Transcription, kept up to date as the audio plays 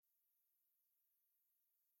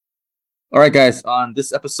All right, guys. On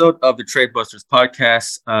this episode of the Trade Busters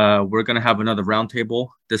podcast, we're going to have another roundtable.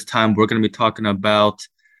 This time, we're going to be talking about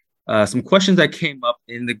some questions that came up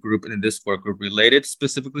in the group, in the Discord group, related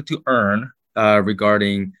specifically to ERN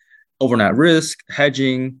regarding overnight risk,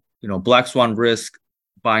 hedging, black swan risk,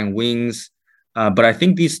 buying wings. But I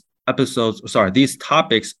think these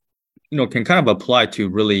topics, can kind of apply to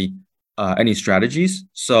really any strategies.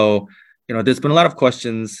 So, there's been a lot of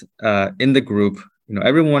questions in the group.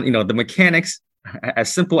 Everyone, the mechanics,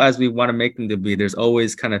 as simple as we want to make them to be, there's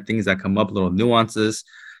always kind of things that come up, little nuances.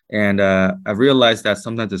 And I realized that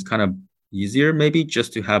sometimes it's kind of easier, maybe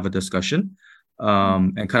just to have a discussion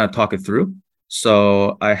and kind of talk it through.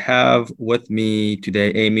 So I have with me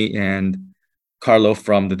today Amy and Carlo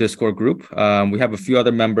from the Discord group. We have a few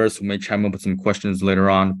other members who may chime in with some questions later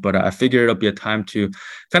on, but I figured it'll be a time to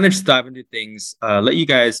kind of just dive into things, let you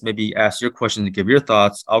guys maybe ask your questions and give your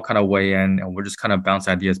thoughts. I'll kind of weigh in and we'll just kind of bounce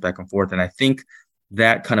ideas back and forth. And I think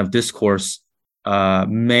that kind of discourse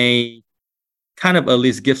may kind of at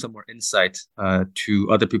least give some more insight to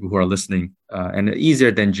other people who are listening and easier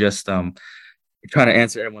than just trying to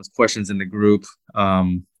answer everyone's questions in the group.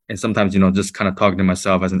 And sometimes, just kind of talking to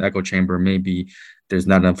myself as an echo chamber, maybe there's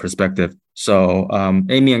not enough perspective. So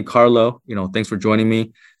Amy and Carlo, thanks for joining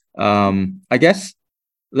me. I guess,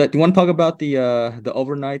 do you want to talk about the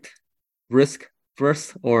overnight risk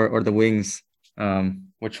first or the wings?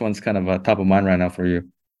 Which one's kind of top of mind right now for you?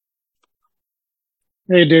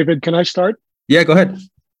 Hey, David, can I start? Yeah, go ahead.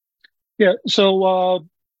 Yeah. So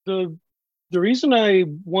the reason I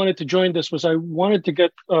wanted to join this was I wanted to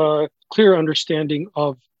get a clear understanding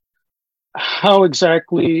of how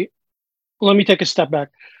exactly. Let me take a step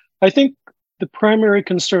back. I think the primary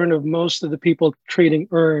concern of most of the people trading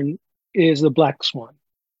ERN is the black swan.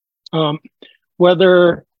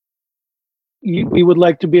 Whether we would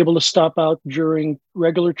like to be able to stop out during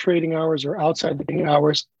regular trading hours or outside the trading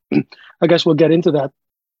hours, I guess we'll get into that.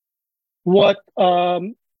 What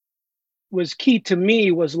was key to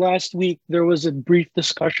me was last week there was a brief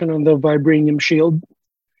discussion on the vibranium shield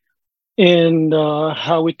and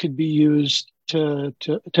how it could be used to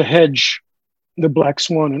hedge the black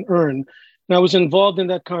swan and ERN. And I was involved in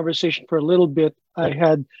that conversation for a little bit. I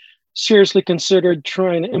had seriously considered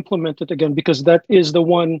trying to implement it again because that is the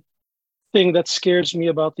one thing that scares me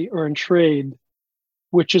about the ERN trade,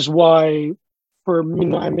 which is why for me,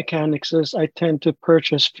 my mechanics is I tend to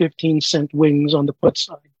purchase 15-cent wings on the put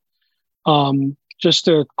side, just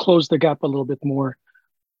to close the gap a little bit more.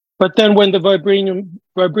 But then when the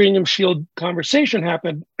vibranium shield conversation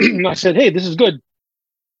happened, I said, hey, this is good.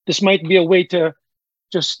 This might be a way to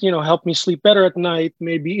just, help me sleep better at night,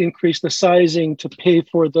 maybe increase the sizing to pay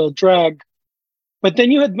for the drag. But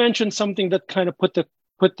then you had mentioned something that kind of put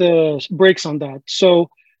the brakes on that.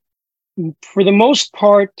 So for the most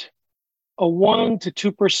part, a 1 to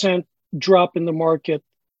 2% drop in the market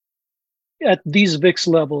at these VIX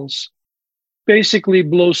levels basically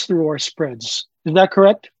blows through our spreads. Is that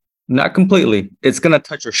correct? Not completely. It's going to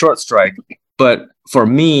touch your short strike. But for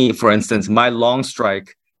me, for instance, my long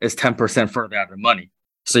strike is 10% further out of the money.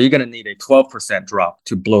 So you're going to need a 12% drop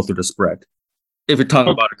to blow through the spread if you're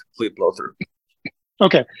talking about a complete blow through.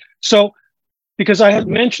 Okay. So because I had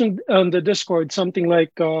mentioned on the Discord something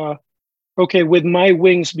like, okay, with my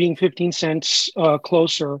wings being 15 cents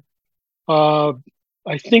closer,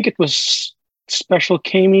 I think it was Special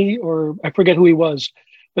Kami, or I forget who he was,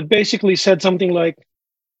 but basically said something like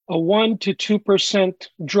a 1 to 2%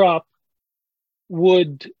 drop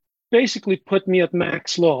would basically put me at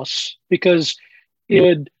max loss because it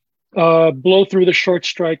would blow through the short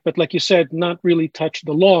strike, but like you said, not really touch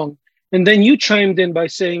the long. And then you chimed in by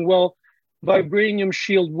saying, well, vibranium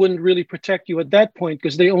shield wouldn't really protect you at that point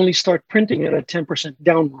because they only start printing it at 10%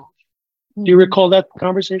 downward. Do you recall that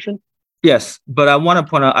conversation? Yes, but I want to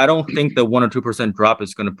point out, I don't think the 1 or 2% drop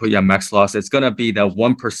is going to put you at max loss. It's going to be the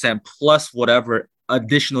 1% plus whatever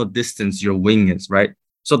additional distance your wing is, right?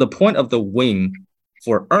 So the point of the wing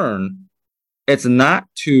for ERN, it's not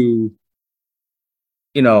to,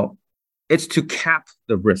 it's to cap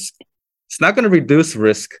the risk. It's not going to reduce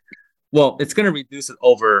risk. Well, it's going to reduce it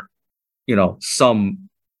over, some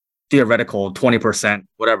theoretical 20%,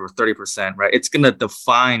 whatever, 30%, right? It's going to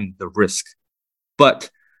define the risk.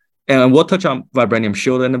 And we'll touch on vibranium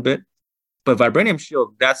shield in a bit, but vibranium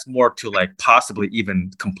shield, that's more to like possibly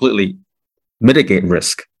even completely mitigate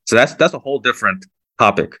risk. So that's a whole different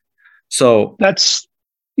topic. So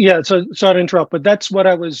sorry to interrupt, but that's what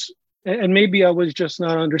I was, and maybe I was just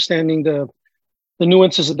not understanding the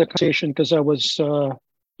nuances of the conversation because I was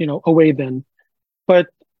away then. But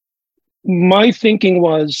my thinking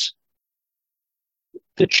was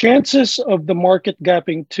The chances of the market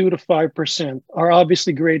gapping 2 to 5% are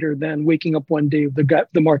obviously greater than waking up one day with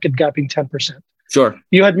the market gapping 10%. Sure.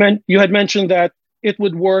 You had mentioned that it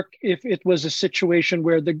would work if it was a situation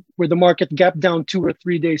where the market gapped down 2 or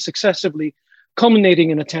 3 days successively,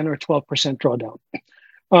 culminating in a 10 or 12% drawdown,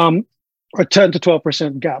 or 10 to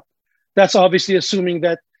 12% gap. That's obviously assuming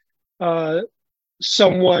that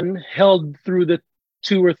someone held through the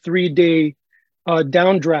 2 or 3 day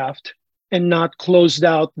downdraft and not closed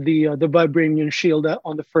out the vibranium shield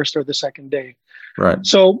on the first or the second day. Right.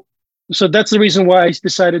 So that's the reason why I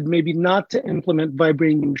decided maybe not to implement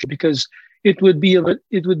vibranium, because it would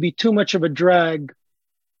be too much of a drag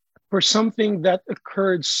for something that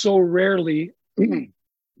occurred so rarely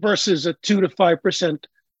versus a 2 to 5%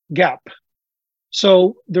 gap.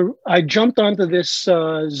 So I jumped onto this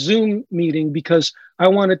Zoom meeting because I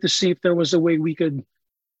wanted to see if there was a way we could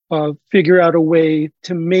figure out a way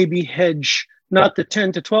to maybe hedge not the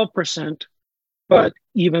 10 to 12%, but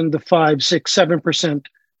even the 5, 6, 7%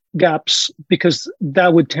 gaps, because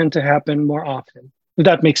that would tend to happen more often. Does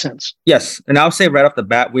that make sense? Yes. And I'll say right off the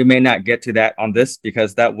bat, we may not get to that on this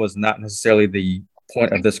because that was not necessarily the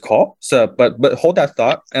point of this call. So, but hold that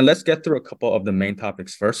thought and let's get through a couple of the main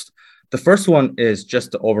topics first. The first one is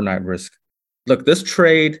just the overnight risk. Look, this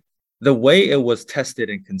trade, the way it was tested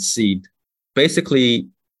and conceived, basically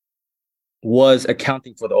was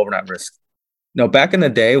accounting for the overnight risk. Now, back in the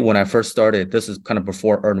day when I first started, this is kind of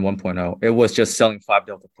before ERN 1.0, it was just selling 5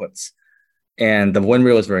 delta puts. And the win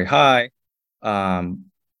rate was very high. And,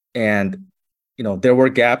 there were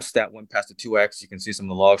gaps that went past the 2x. You can see some of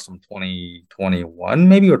the logs from 2021,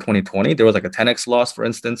 maybe, or 2020. There was like a 10x loss, for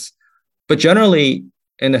instance. But generally,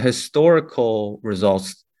 in the historical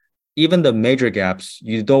results, even the major gaps,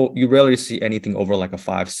 you rarely see anything over like a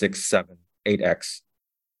 5, 6, 7, 8x.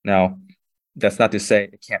 Now, that's not to say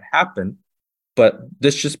it can't happen, but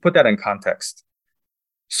just put that in context.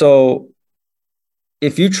 So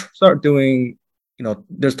if you start doing,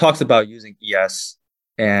 there's talks about using ES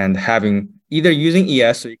and having either using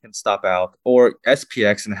ES so you can stop out, or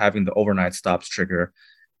SPX and having the overnight stops trigger.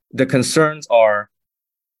 The concerns are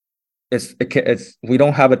we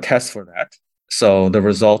don't have a test for that. So the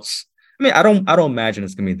results, I don't imagine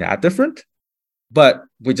it's gonna be that different, but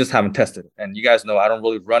we just haven't tested it. And you guys know I don't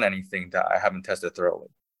really run anything that I haven't tested thoroughly.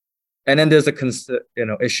 And then there's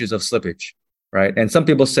issues of slippage, right? And some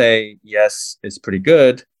people say, yes, it's pretty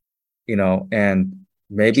good, and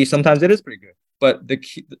maybe sometimes it is pretty good. But the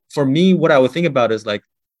key, for me, what I would think about is like,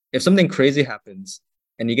 if something crazy happens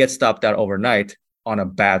and you get stopped out overnight on a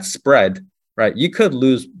bad spread, right? You could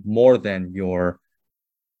lose more than your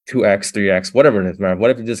 2x, 3x, whatever it is, right? What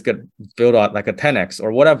if you just get built out like a 10x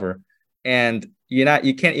or whatever? And you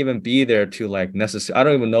can't even be there to like necessarily, I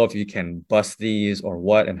don't even know if you can bust these or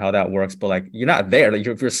what and how that works, but like you're not there. Like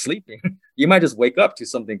if you're sleeping, you might just wake up to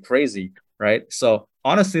something crazy, right? So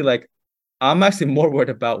honestly, like I'm actually more worried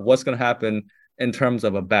about what's going to happen in terms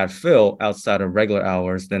of a bad fill outside of regular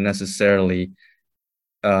hours than necessarily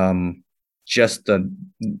just the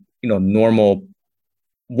normal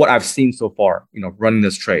what I've seen so far, running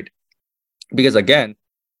this trade. Because again,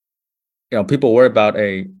 people worry about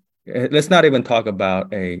let's not even talk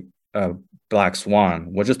about a black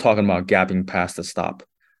swan. We're just talking about gapping past the stop,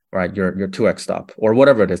 right? Your 2x stop or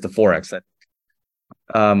whatever it is, the 4x.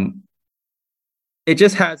 It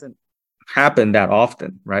just hasn't happened that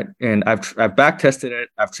often, right? And I've back tested it.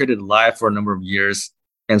 I've traded live for a number of years,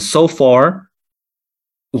 and so far,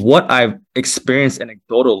 what I've experienced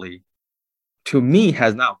anecdotally, to me,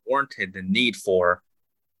 has not warranted the need for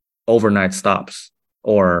overnight stops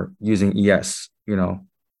or using ES.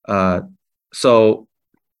 So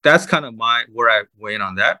that's kind of where I weigh in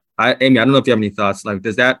on that. Amy, I don't know if you have any thoughts. Like,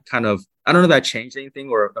 does that I don't know if that changed anything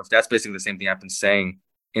or if that's basically the same thing I've been saying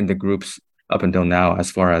in the groups up until now, as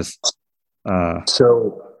far as.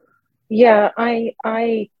 Yeah,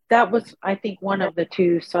 that was, I think, one of the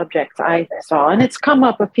two subjects I saw, and it's come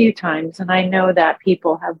up a few times. And I know that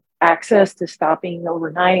people have access to stopping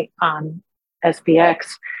overnight on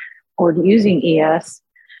SPX or using ES.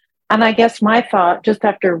 And I guess my thought, just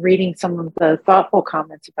after reading some of the thoughtful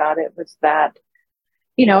comments about it, was that,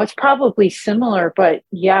 it's probably similar, but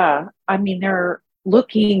yeah, they're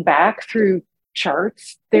looking back through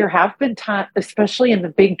charts. There have been times, especially in the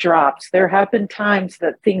big drops, there have been times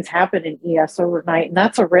that things happen in ES overnight, and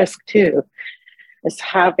that's a risk too, is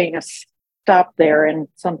having a stop there and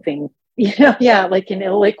something, like in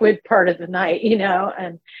a liquid part of the night,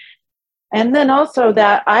 and then also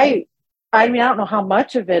that I don't know how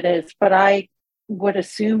much of it is, but I would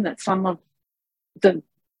assume that some of the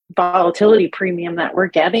volatility premium that we're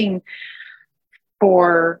getting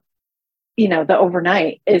for the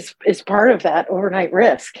overnight is part of that overnight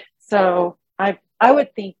risk. So I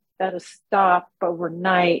would think that a stop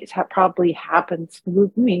overnight probably happens.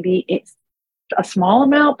 Maybe it's a small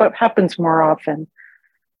amount, but happens more often.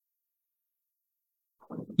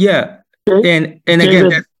 Yeah, and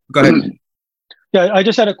again, go ahead. Yeah, I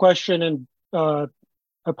just had a question, and I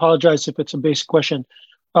apologize if it's a basic question.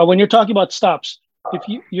 When you're talking about stops, if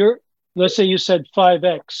let's say you said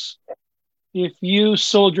 5x, if you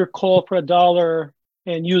sold your call for $1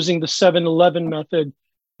 and using the 7-Eleven method,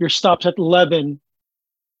 your stop's at 11.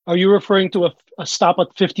 Are you referring to a stop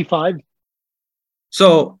at 55?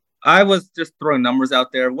 So I was just throwing numbers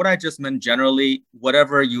out there. What I just meant generally,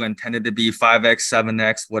 whatever you intended to be, 5x,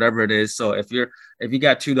 7x, whatever it is. So if you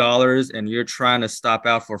got $2 and you're trying to stop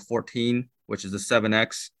out for 14, which is a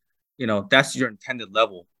 7x, that's your intended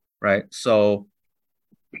level, right? So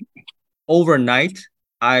overnight,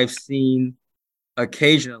 I've seen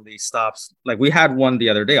occasionally stops. Like we had one the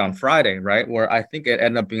other day on Friday, right? Where I think it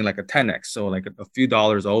ended up being like a 10x. So like a few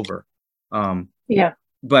dollars over. Yeah.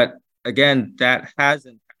 But again, that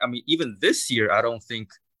hasn't, I mean, even this year, I don't think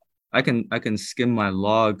I can skim my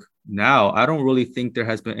log now. I don't really think there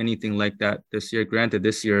has been anything like that this year. Granted,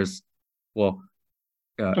 this year's, well,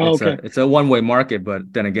 it's a one-way market,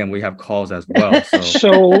 but then again, we have calls as well.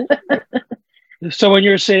 So when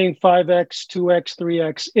you're saying 5x, 2x,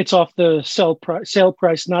 3x, it's off the sale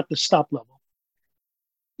price, not the stop level.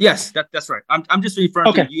 Yes, that's right. I'm just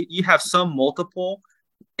referring to you have some multiple,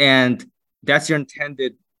 and that's your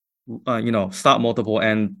intended stop multiple,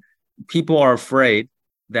 and people are afraid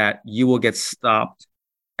that you will get stopped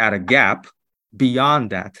at a gap beyond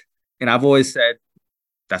that. And I've always said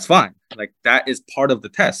that's fine. Like that is part of the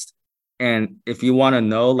test. And if you want to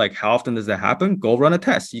know like how often does that happen, go run a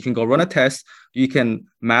test. You can go run a test. You can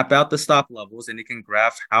map out the stop levels and you can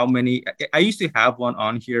graph how many. I used to have one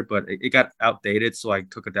on here, but it got outdated. So I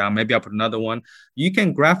took it down. Maybe I'll put another one. You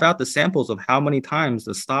can graph out the samples of how many times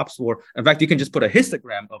the stops were. In fact, you can just put a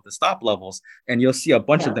histogram of the stop levels and you'll see a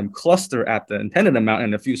bunch of them cluster at the intended amount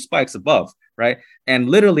and a few spikes above, right? And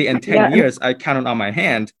literally in 10 years, I counted on my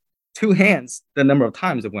hand, 2 hands, the number of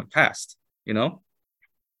times it went past,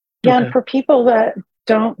 Yeah, and for people that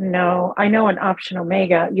don't know, I know in Option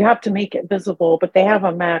Omega, you have to make it visible, but they have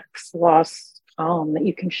a max loss column that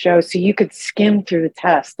you can show. So you could skim through the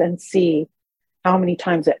test and see how many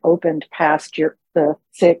times it opened past the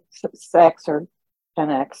 6x or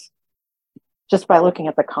 10x just by looking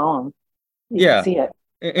at the column. You can see it.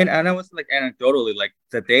 And I was like anecdotally, like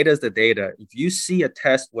the data is the data. If you see a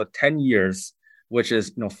test with 10 years, which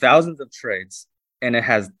is thousands of trades, and it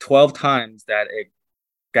has 12 times that it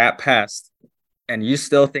got past, and you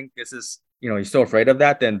still think this is, you're still afraid of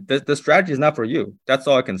that, then the strategy is not for you. That's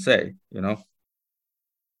all I can say, Yeah,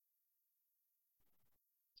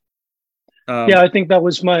 I think that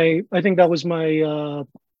was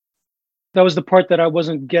the part that I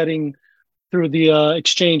wasn't getting through the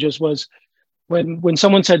exchanges was when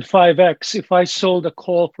someone said 5x, if I sold a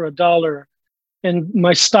call for $1 and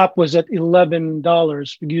my stop was at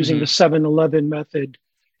 $11 using the 7-Eleven method,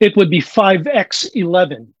 it would be 5x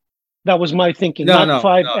 11. That was my thinking. No,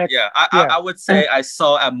 5x. Yeah, I would say I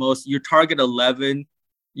saw at most your target 11.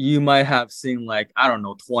 You might have seen like, I don't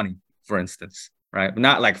know, 20, for instance, right? But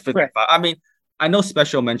not like 55. Right. I mean, I know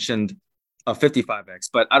Special mentioned a 55x,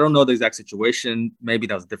 but I don't know the exact situation. Maybe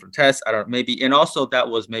that was a different test. I don't maybe, and also that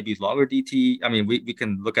was maybe longer DT. I mean, we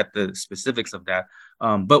can look at the specifics of that.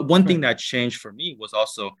 But one thing that changed for me was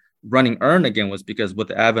also running ERN again, was because with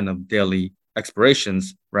the advent of daily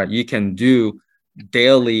expirations, right? You can do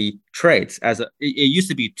daily trades it used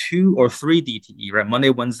to be 2 or 3 DTE, right? Monday,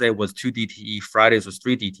 Wednesday was 2 DTE, Fridays was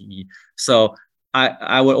 3 DTE. So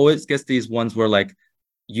I would always get these ones where like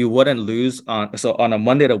you wouldn't lose on a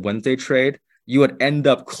Monday to Wednesday trade, you would end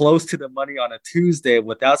up close to the money on a Tuesday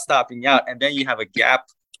without stopping out, and then you have a gap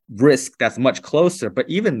risk that's much closer. But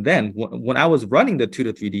even then, when I was running the 2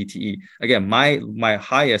 to 3 DTE, again, my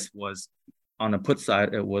highest was on the put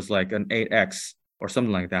side, it was like an 8x or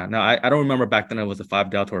something like that. Now, I don't remember back then it was a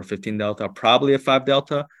 5 delta or a 15 delta, probably a 5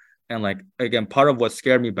 delta. And like, again, part of what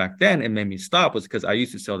scared me back then and made me stop was because I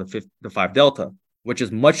used to sell the 5 delta, which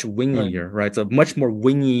is much wingier, right? It's a much more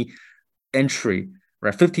wingy entry,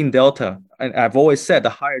 right? 15 delta. And I've always said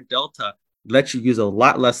the higher delta lets you use a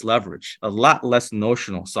lot less leverage, a lot less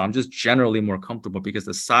notional. So I'm just generally more comfortable because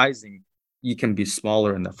the sizing, you can be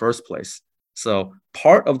smaller in the first place. So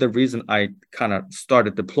part of the reason I kind of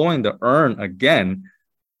started deploying the ERN again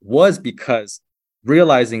was because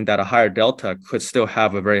realizing that a higher delta could still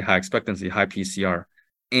have a very high expectancy, high PCR,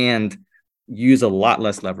 and use a lot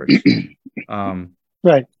less leverage.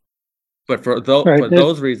 Right. But for Right.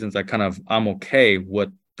 those reasons, I'm okay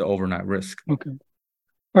with the overnight risk. Okay.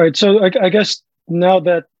 All right. So I guess now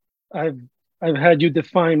that I've I've had you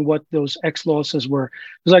define what those X losses were. It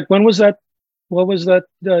was like, when was that? What was that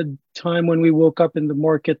time when we woke up and the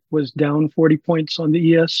market was down 40 points on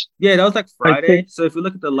the ES? Yeah, that was like I Friday. think. So if you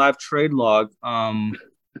look at the live trade log, I'm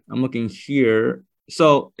looking here.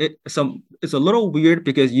 So it's a little weird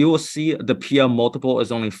because you will see the PM multiple is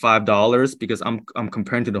only $5 because I'm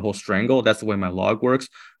comparing to the whole strangle. That's the way my log works.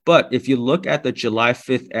 But if you look at the July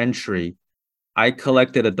 5th entry, I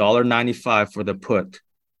collected $1.95 for the put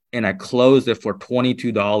and I closed it for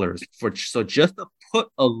 $22 for so just the put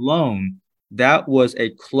alone, that was a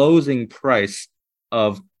closing price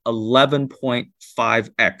of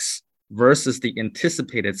 11.5x versus the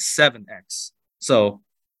anticipated 7x. So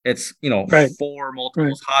it's Right. four Right.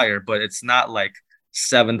 multiples higher, but it's not like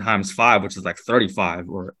 7 times 5, which is like 35,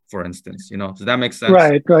 or for instance, does that make sense?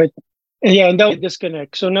 Right. Right. And yeah, and that was a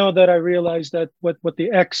disconnect. So now that I realize that what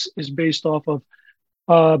the X is based off of,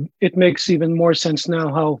 it makes even more sense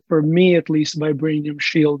now how, for me at least, Vibranium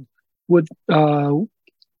Shield would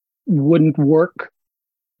wouldn't work,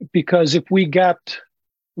 because if we gapped,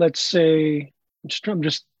 let's say, I'm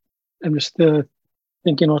just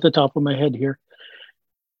thinking off the top of my head here.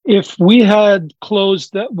 If we had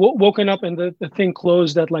closed that, woken up and the thing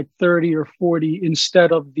closed at like 30 or 40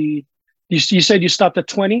 instead of you said you stopped at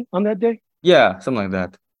 20 on that day, Yeah, something like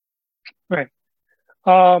that. right?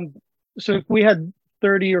 Um, so if we had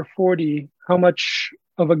 30 or 40, how much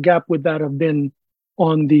of a gap would that have been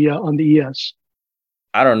on the ES?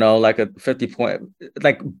 I don't know, like a 50 point,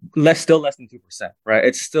 like still less than 2%, right?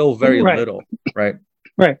 It's still very Right, little, right?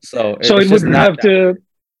 right. So So it's it would just not have that to, big.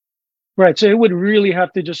 right. So it would really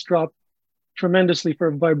have to just drop tremendously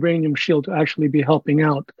for Vibranium Shield to actually be helping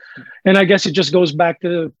out. And I guess it just goes back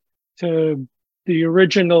to the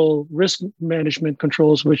original risk management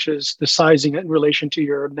controls, which is the sizing in relation to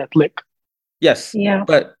your net lick. Yes, Yeah.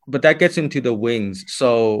 but that gets into the wings.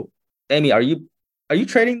 So, Amy, are you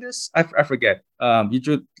trading this? I forget. You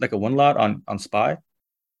drew like a one lot on SPY.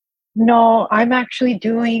 No, I'm actually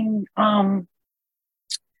doing um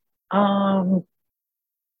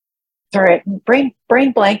sorry,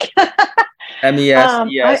 brain blank. MES,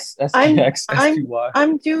 ES, I'm SPX, I'm SPY.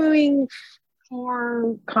 I'm doing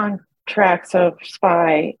 4 contracts of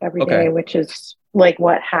SPY every day, Okay, which is like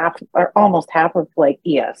what, half or almost half of like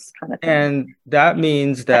ES kind of thing. and that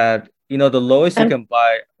means that the lowest you And can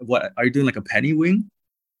buy. What are you doing? Like a penny wing?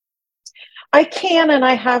 I can, and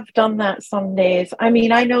I have done that some days. I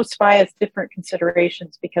mean, I know SPY has different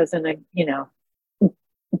considerations because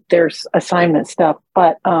there's assignment stuff,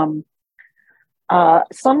 but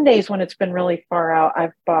some days when it's been really far out,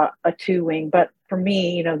 I've bought a 2 wing. But for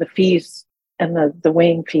me, the fees and the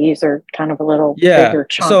wing fees are kind of a little Yeah. bigger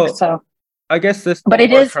chunk. So So, I guess this but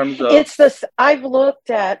more in terms of. it's this. I've looked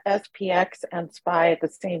at SPX and SPY at the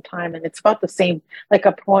same time, and it's about the same. Like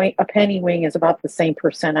a penny wing is about the same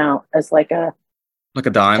percent out as like a Like a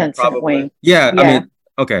dime, 10-cent probably. wing. Yeah, I Yeah, mean,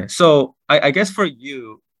 okay. So I guess for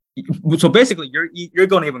you, so basically you're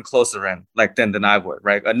going even closer in like than I would,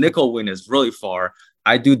 right? A nickel win is really far.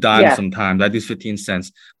 I do dimes yeah, sometimes. I do 15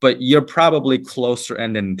 cents, but you're probably closer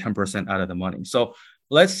in than 10% out of the money. So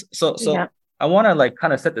so yeah, I want to like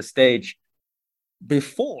kind of set the stage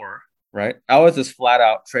before, right? I was just flat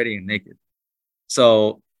out trading naked.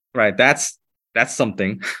 So, right, that's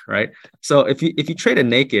something, right? So if you trade a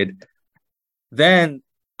naked, then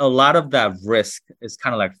a lot of that risk is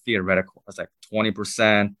kind of like theoretical. It's like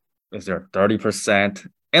 20%, is there 30%?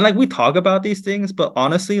 And like we talk about these things, but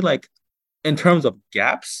honestly, like in terms of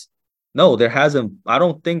gaps, no, there hasn't. I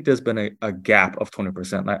don't think there's been a gap of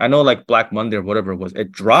 20%. Like I know like Black Monday or whatever it was,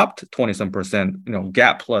 it dropped 20 some percent,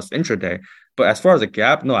 gap plus intraday. But as far as a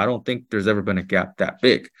gap, no, I don't think there's ever been a gap that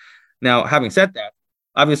big. Now, having said that,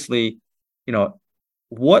 obviously, you know,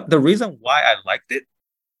 what the reason why I liked it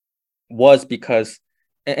was because,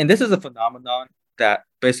 and this is a phenomenon that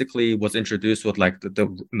basically was introduced with like the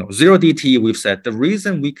zero DTE. We've said the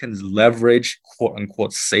reason we can leverage quote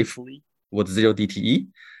unquote safely with zero DTE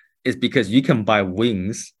is because you can buy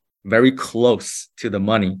wings very close to the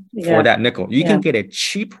money for yeah, that nickel. You can yeah, get a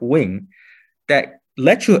cheap wing that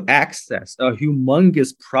lets you access a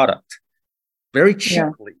humongous product very yeah,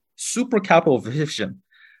 cheaply, super capital efficient.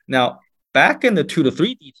 Now, back in the 2 to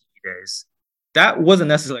 3 DTE days, that wasn't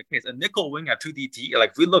necessarily the case. A nickel wing at 2 DTE,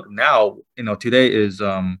 like if we look now, today is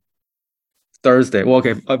Thursday. Well,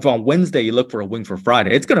 okay, if on Wednesday you look for a wing for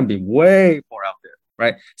Friday, it's gonna be way far out there,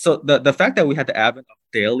 right? So the fact that we had the advent of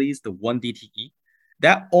dailies, the 1 DTE,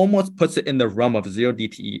 that almost puts it in the realm of 0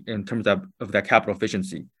 DTE in terms of that capital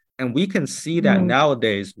efficiency. And we can see that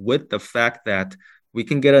nowadays with the fact that we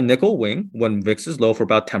can get a nickel wing when VIX is low for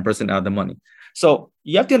about 10% out of the money. So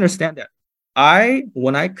you have to understand that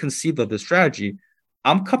when I conceived of this strategy,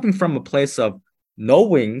 I'm coming from a place of no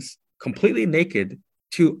wings, completely naked,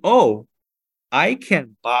 to, oh, I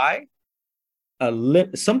can buy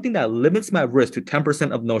something that limits my risk to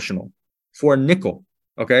 10% of notional for a nickel.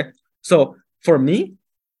 Okay. So for me,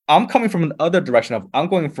 I'm coming from the other direction of I'm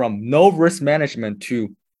going from no risk management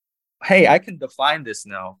to, hey, I can define this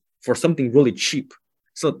now for something really cheap.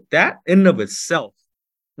 So that in and of itself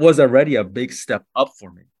was already a big step up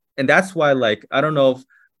for me. And that's why, like, I don't know if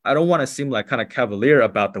I don't want to seem like kind of cavalier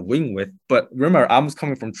about the wing width, but remember, I was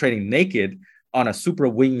coming from trading naked on a super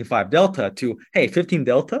wing 5 delta to, hey, 15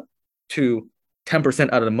 delta to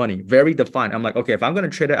 10% out of the money, very defined. I'm like, okay, if I'm going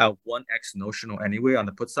to trade it at 1x notional anyway on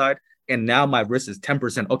the put side, and now my risk is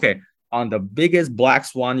 10%, okay, on the biggest black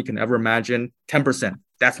swan you can ever imagine, 10%,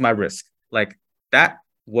 that's my risk. Like that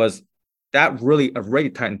really already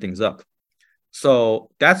tightened things up. So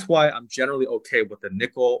that's why I'm generally okay with the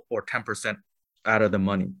nickel or 10% out of the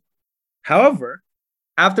money. However,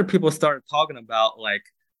 after people started talking about like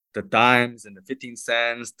the dimes and the 15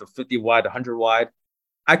 cents, the 50 wide, the 100 wide,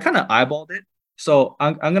 I kind of eyeballed it. So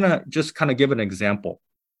I'm going to just kind of give an example.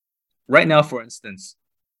 Right now, for instance,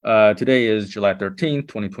 today is July 13th,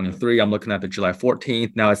 2023. I'm looking at the July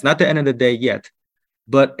 14th. Now, it's not the end of the day yet,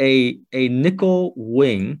 but a nickel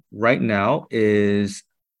wing right now is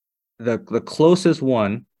the closest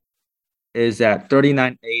one is at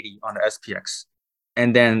 39.80 on the SPX.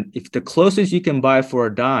 And then if the closest you can buy for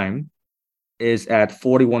a dime is at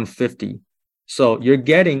 41.50. So you're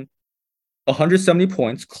getting 170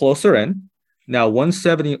 points closer in. Now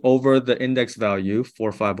 170 over the index value,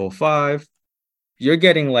 4505. You're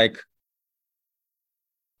getting like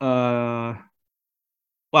 3%,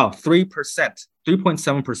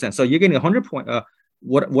 3.7%. So you're getting 100 point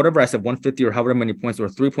whatever I said, 150 or however many points, or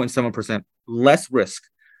 3.7% less risk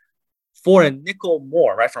for a nickel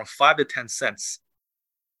more, right? From 5 to 10 cents.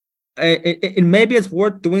 Maybe it's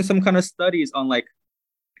worth doing some kind of studies on like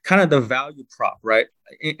kind of the value prop, right?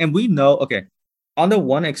 And we know, okay, on the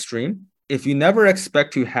one extreme, if you never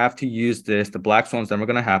expect to have to use this, the black swan's never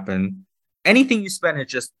going to happen. Anything you spend is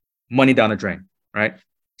just money down the drain, right?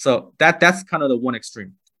 So that's kind of the one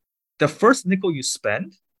extreme. The first nickel you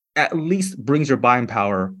spend at least brings your buying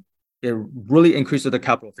power. It really increases the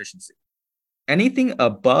capital efficiency. Anything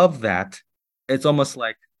above that, it's almost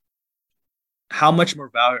like how much more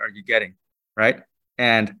value are you getting, right?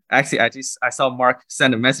 And actually, I saw Mark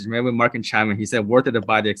send a message. Maybe Mark can chime in. He said, worth it to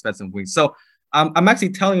buy the expensive wings. So I'm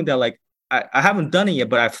actually telling you that, like, I haven't done it yet,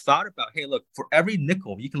 but I've thought about, hey, look, for every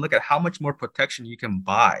nickel, you can look at how much more protection you can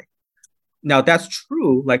buy. Now, that's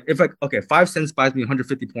true. Like, if like, okay, 5 cents buys me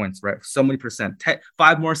 150 points, right? So many percent.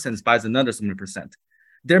 5 more cents buys another so many percent.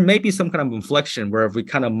 There may be some kind of inflection where if we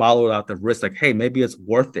kind of model out the risk, like, hey, maybe it's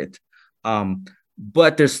worth it.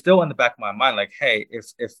 But there's still in the back of my mind, like, hey,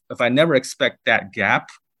 if I never expect that gap,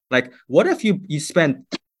 like, what if you spend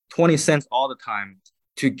 20 cents all the time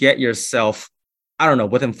to get yourself, I don't know,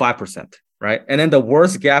 within 5%, right? And then the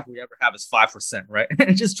worst gap we ever have is 5%, right? And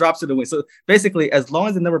it just drops to the wing. So basically, as long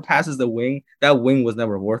as it never passes the wing, that wing was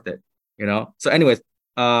never worth it, you know? So anyways,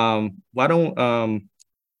 why don't,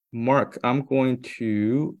 Mark, I'm going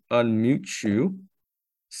to unmute you,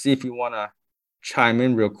 see if you want to chime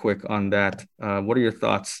in real quick on that. What are your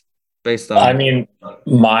thoughts based on? I mean,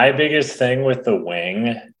 my biggest thing with the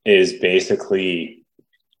wing is basically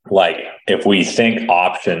like if we think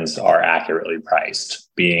options are accurately priced,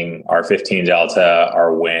 being our 15 delta,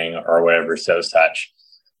 our wing, or whatever, so such.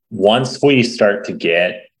 Once we start to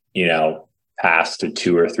get, past a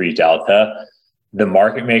 2 or 3 delta, the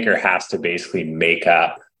market maker has to basically make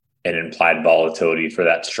up an implied volatility for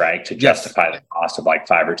that strike to justify the cost of like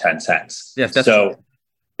 5 or 10 cents. Yes, that's so true.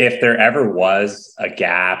 If there ever was a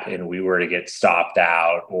gap and we were to get stopped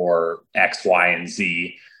out or X, Y, and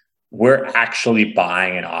Z, we're actually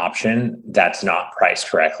buying an option that's not priced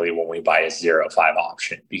correctly when we buy a 0.5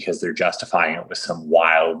 option because they're justifying it with some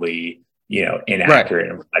wildly, inaccurate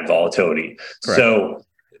implied volatility. Correct. So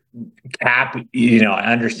cap,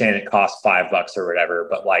 I understand it costs $5 or whatever,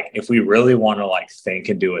 but like if we really want to like think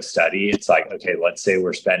and do a study, it's like, okay, let's say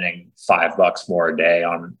we're spending $5 more a day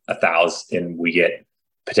on 1,000 and we get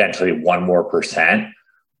potentially 1% more.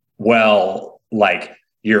 Well, like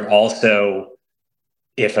you're also,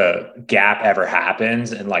 if a gap ever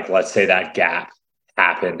happens and like, let's say that gap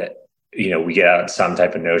happened, we get out some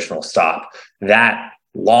type of notional stop, that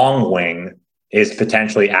long wing is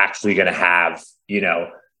potentially actually going to have,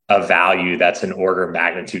 a value that's an order of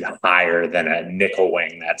magnitude higher than a nickel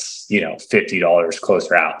wing that's, $50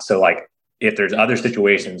 closer out. So like if there's other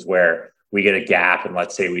situations where we get a gap and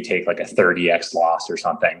let's say we take like a 30x loss or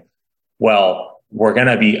something, well, we're going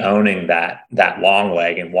to be owning that long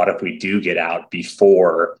leg. And what if we do get out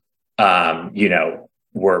before,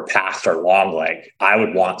 we're past our long leg? I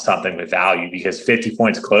would want something with value, because 50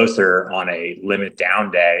 points closer on a limit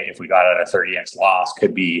down day, if we got out a 30x loss,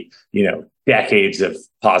 could be, decades of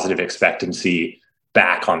positive expectancy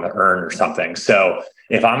back on the ERN or something. So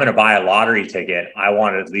if I'm going to buy a lottery ticket, I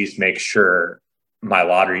want to at least make sure my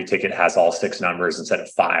lottery ticket has all 6 numbers instead of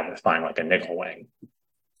 5 with buying like a nickel wing.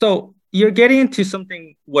 So you're getting into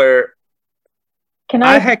something where can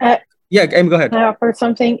I yeah, Amy, go ahead. Offer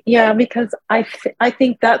something? Yeah, because I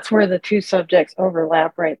think that's where the two subjects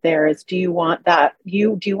overlap right there. Is do you want that?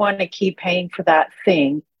 Do you want to keep paying for that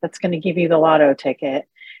thing that's going to give you the lotto ticket?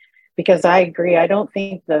 Because I agree, I don't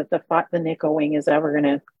think the nickel wing is ever going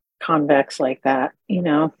to convex like that,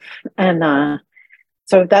 and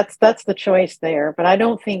so that's the choice there. But I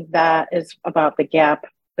don't think that is about the gap.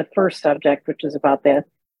 The first subject, which is about the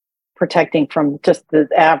protecting from just the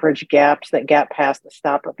average gaps that gap past the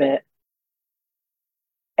stop a bit,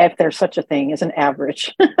 if there's such a thing as an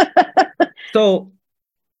average. So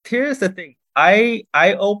here's the thing. I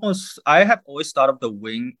have always thought of the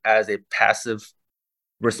wing as a passive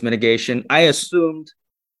risk mitigation. I assumed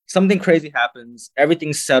something crazy happens,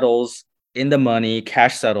 everything settles in the money,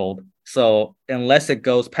 cash settled. So unless it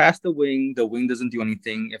goes past the wing doesn't do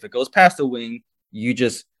anything. If it goes past the wing, you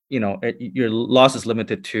just, your loss is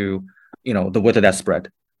limited to, the width of that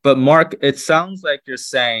spread. But Mark, it sounds like you're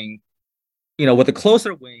saying, with a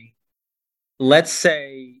closer wing, let's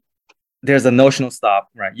say there's a notional stop,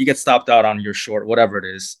 right? You get stopped out on your short, whatever it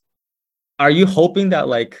is. Are you hoping that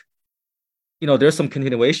there's some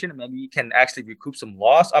continuation and maybe you can actually recoup some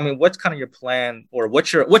loss? I mean, what's kind of your plan, or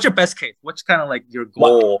what's your best case? What's kind of like your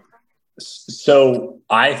goal? So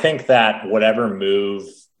I think that whatever move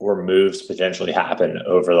or moves potentially happen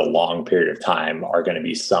over the long period of time are going to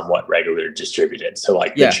be somewhat regularly distributed. So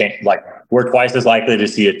like we're twice as likely to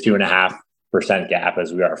see a 2.5% gap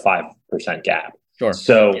as we are a 5% gap. Sure.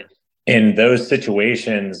 So in those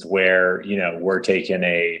situations where, we're taking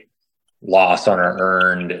a loss on our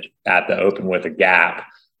earned at the open with a gap,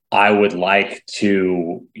 I would like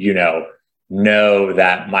to, know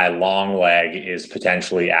that my long leg is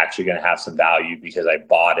potentially actually going to have some value because I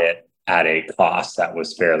bought it at a cost that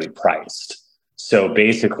was fairly priced. So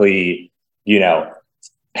basically,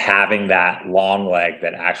 having that long leg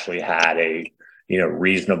that actually had a,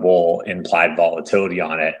 reasonable implied volatility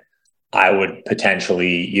on it, I would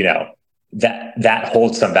potentially, that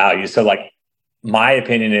holds some value. So like, my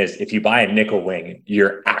opinion is if you buy a nickel wing,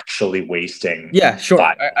 you're actually wasting. Yeah, sure.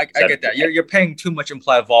 I get that. You're paying too much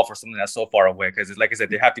implied vol for something that's so far away, because like I said,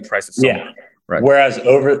 they have to price it somewhere. Yeah. Right. Whereas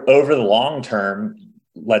over the long term,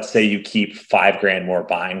 let's say you keep $5,000 more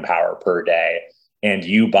buying power per day and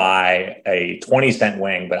you buy a 20-cent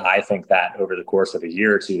wing, but I think that over the course of a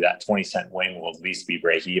year or two, that 20-cent wing will at least be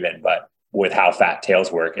break even. But with how fat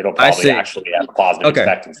tails work, it'll probably actually have a positive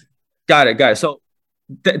expectancy. Got it. So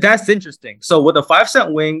that's interesting. So with a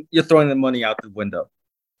 5-cent wing, you're throwing the money out the window,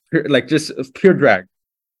 like just pure drag.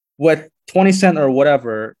 With 20-cent or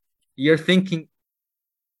whatever, you're thinking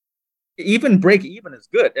even break even is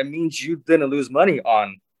good. It means you didn't lose money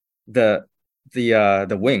on the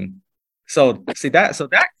wing. So see that. So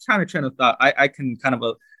that kind of train of thought, I can kind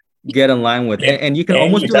of get in line with, and you can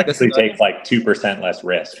almost do like a study. Take like 2% less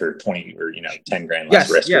risk, or 20 or $10,000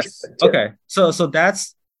 less risk. Yes. Okay. So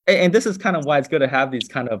that's. And this is kind of why it's good to have these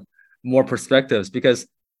kind of more perspectives, because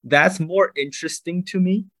that's more interesting to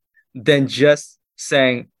me than just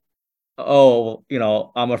saying, oh,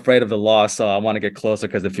 I'm afraid of the loss, so I want to get closer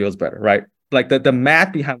because it feels better, right? Like the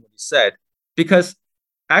math behind what you said, because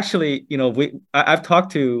actually, I've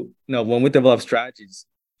talked to, when we develop strategies,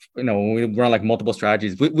 when we run like multiple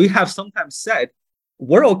strategies, we have sometimes said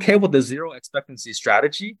we're okay with the zero expectancy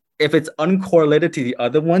strategy if it's uncorrelated to the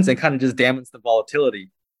other ones and kind of just dampens the volatility.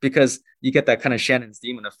 Because you get that kind of Shannon's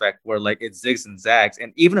demon effect where like it zigs and zags.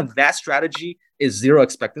 And even if that strategy is zero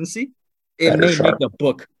expectancy, it may make the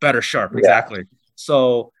book better sharp. Yeah. Exactly.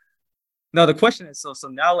 So now the question is, so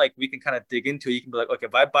now like we can kind of dig into it. You can be like, okay,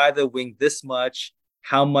 if I buy the wing this much,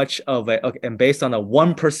 how much of it, okay, and based on a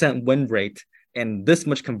 1% win rate and this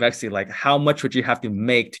much convexity, like how much would you have to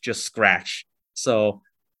make to just scratch? So,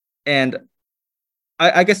 and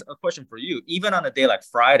I guess a question for you, even on a day like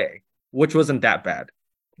Friday, which wasn't that bad,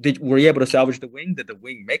 were you able to salvage the wing? Did the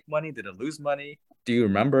wing make money? Did it lose money? Do you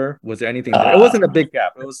remember? Was there anything there? It wasn't a big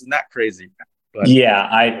gap. It was not crazy. But. Yeah,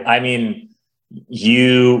 I mean,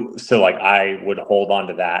 I would hold on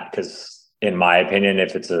to that because in my opinion,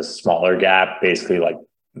 if it's a smaller gap, basically like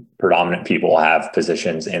predominant people have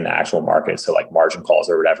positions in the actual market. So like margin calls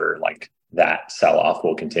or whatever, like that sell off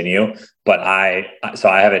will continue. But I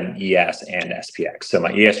have an ES and SPX. So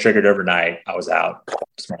my ES triggered overnight. I was out,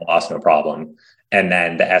 small loss, no problem. And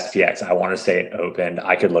then the SPX, I want to say it opened.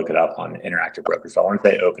 I could look it up on Interactive Brokers. So I want to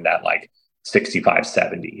say it opened at like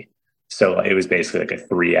 65.70. So it was basically like a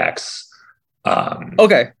 3x.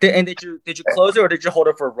 Okay. Did you close it or did you hold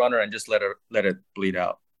it for a runner and just let it bleed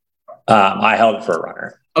out? I held it for a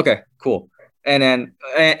runner. Okay, cool. And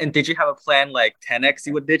then did you have a plan like 10x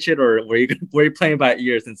you would ditch it, or were you playing by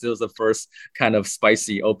ear since it was the first kind of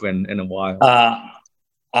spicy open in a while?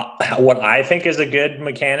 What I think is a good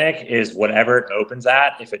mechanic is whatever it opens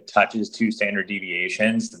at, if it touches 2 standard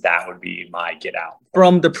deviations, that would be my get out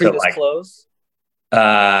from the previous close.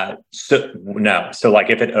 So like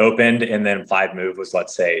if it opened and then implied move was,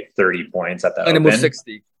 let's say 30 points at the and open, it moved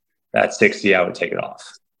 60. At 60, I would take it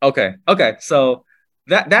off. Okay. So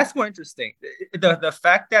that's more interesting. The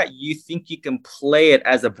fact that you think you can play it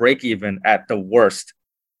as a break even at the worst,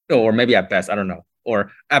 or maybe at best, I don't know,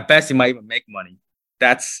 or at best you might even make money.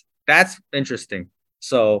 That's interesting.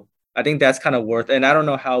 So I think that's kind of worth. And I don't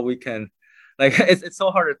know how we can, like, it's so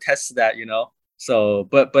hard to test that, So,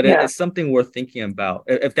 but it's something worth thinking about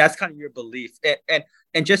if that's kind of your belief.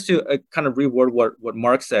 And just to kind of reword what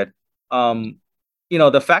Mark said,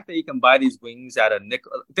 the fact that you can buy these wings at a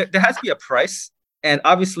nickel, there has to be a price. And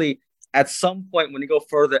obviously, at some point when you go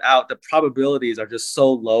further out, the probabilities are just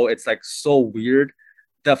so low. It's like so weird.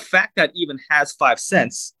 The fact that it even has 5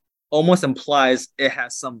 cents almost implies it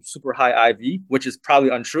has some super high IV, which is probably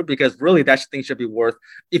untrue because really that thing should be worth,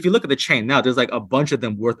 if you look at the chain now, there's like a bunch of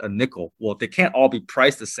them worth a nickel. Well, they can't all be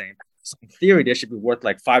priced the same. So in theory, they should be worth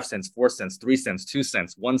like 5 cents, 4 cents, 3 cents, 2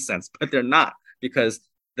 cents, 1 cent, but they're not because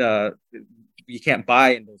you can't buy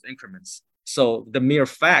in those increments. So the mere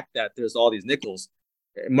fact that there's all these nickels,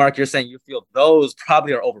 Mark, you're saying you feel those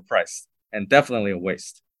probably are overpriced and definitely a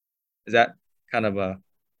waste. Is that kind of a...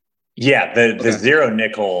 Yeah, the zero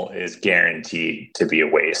nickel is guaranteed to be a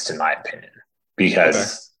waste in my opinion,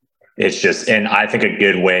 because it's just, and I think a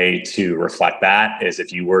good way to reflect that is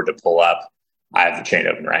if you were to pull up, I have the chain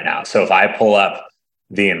open right now. So if I pull up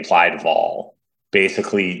the implied vol,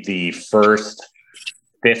 basically the first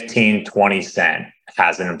 15, 20 cent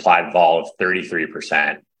has an implied vol of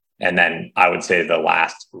 33%. And then I would say the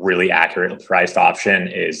last really accurate priced option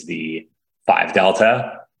is the 5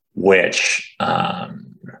 delta, which,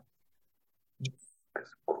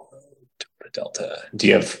 delta.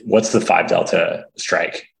 What's the 5 delta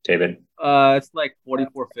strike, David? It's like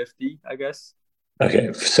 44.50, I guess.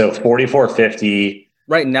 Okay, so 44.50.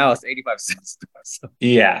 Right now it's 85 cents. So.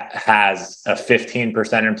 Yeah, has a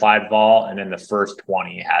 15% implied vol, and then the first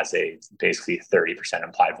 20 has a basically 30%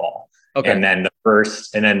 implied vol. Okay. And then the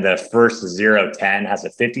first 0.10 has a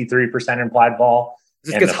 53% implied vol.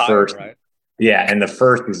 This gets higher, right? Yeah, and the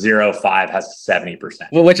first 0.5 has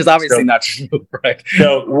 70%. Well, which is obviously not true, right?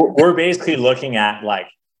 So we're basically looking at like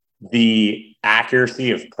the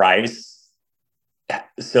accuracy of price.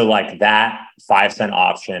 So like that 5 cent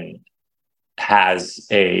option has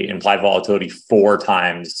a implied volatility 4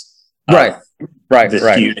 times right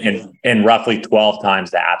skewed and roughly 12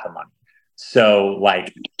 times the at the money. So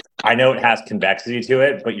like I know it has convexity to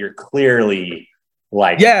it, but you're clearly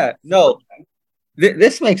like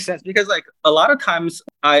this makes sense because like a lot of times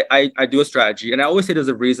I do a strategy and I always say there's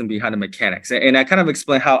a reason behind the mechanics. And I kind of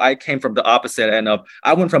explain how I came from the opposite end of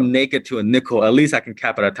I went from naked to a nickel. At least I can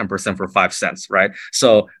cap it at 10% for 5 cents, right?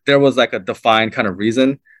 So there was like a defined kind of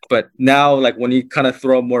reason. But now like when you kind of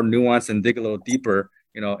throw more nuance and dig a little deeper,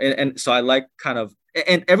 and so I like kind of,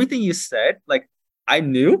 and everything you said, like I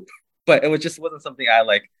knew, but it wasn't something I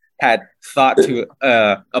like had thought to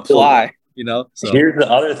apply, So here's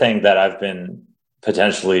the other thing that I've been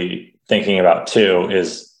potentially thinking about too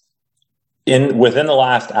is within the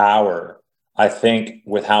last hour, I think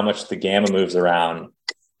with how much the gamma moves around,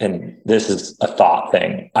 and this is a thought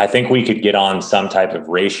thing, I think we could get on some type of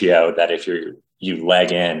ratio that if you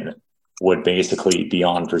leg in would basically be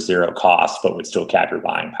on for 0 cost, but would still cap your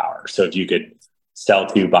buying power. So if you could sell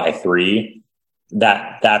 2 buy 3,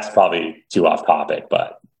 that's probably too off topic,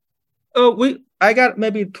 but I got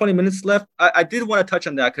maybe 20 minutes left. I did want to touch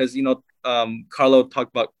on that because Carlo talked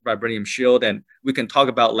about vibranium shield, and we can talk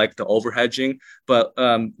about like the overhedging. But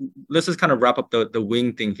let's just kind of wrap up the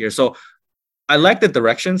wing thing here. So I like the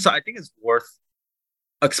direction, so I think it's worth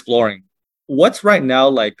exploring. What's right now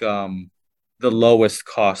like the lowest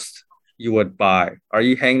cost you would buy? Are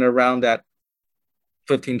you hanging around that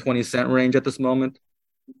 15-20 cent range at this moment?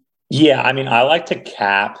 Yeah, I mean, I like to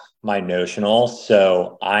cap my notional.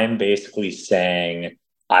 So I'm basically saying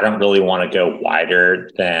I don't really want to go wider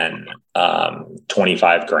than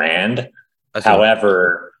 25 grand. I see.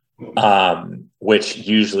 However, which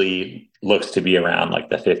usually looks to be around like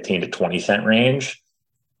the 15 to 20 cent range.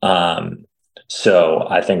 Um, so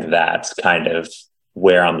I think that's kind of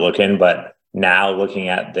where I'm looking. But now looking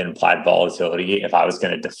at the implied volatility, if I was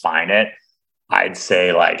going to define it, I'd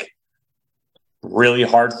say like really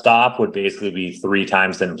hard stop would basically be 3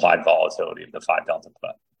 times the implied volatility of the 5 delta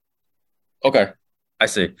put. Okay, I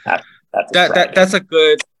see. That's That's a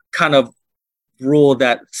good kind of rule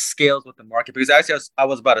that scales with the market, because actually I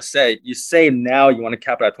was about to say, you say now you want to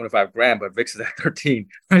cap it at 25 grand, but VIX is at 13,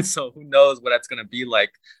 right? So who knows what that's going to be like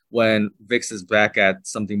when VIX is back at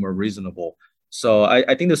something more reasonable. So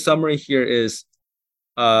I think the summary here is,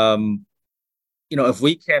 um, if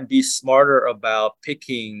we can be smarter about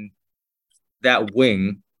picking that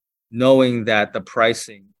wing, knowing that the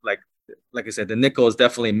pricing, like I said, the nickel is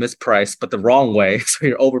definitely mispriced, but the wrong way, so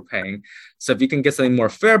you're overpaying. So if you can get something more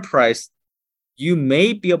fair priced, you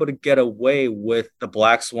may be able to get away with the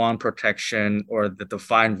black swan protection or the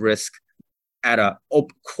defined risk at a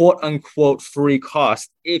quote unquote free cost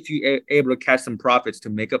if you're able to catch some profits to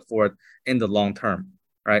make up for it in the long term,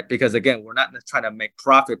 right? Because again, we're not trying to make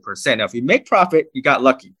profit per se. Now, if you make profit, you got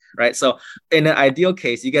lucky, right? So in an ideal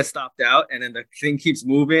case, you get stopped out and then the thing keeps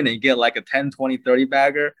moving and you get like a 10, 20, 30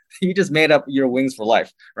 bagger. You just made up your wings for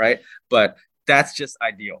life, right? But that's just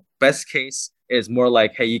ideal. Best case is more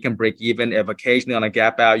like, hey, you can break even if occasionally on a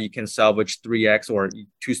gap out, you can salvage 3x or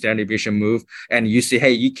 2 standard deviation move. And you see,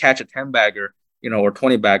 hey, you catch a 10 bagger, or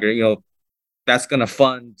 20 bagger, that's going to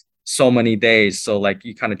fund so many days. So like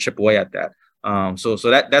you kind of chip away at that. So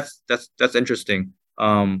that's interesting.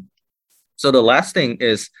 So the last thing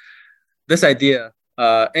is this idea,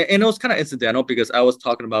 and it was kind of incidental because I was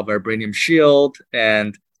talking about Vibranium Shield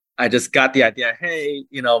and I just got the idea, hey,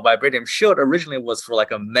 Vibranium Shield originally was for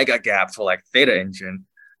like a mega gap for like Theta Engine.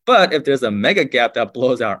 But if there's a mega gap that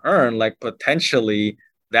blows out ERN, like potentially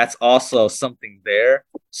that's also something there.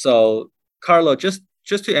 So Carlo, just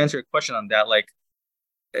to answer your question on that, like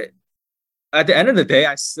at the end of the day,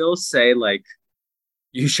 I still say like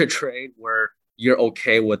you should trade where you're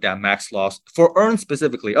okay with that max loss for ERN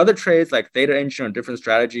specifically. Other trades like Theta Engine or different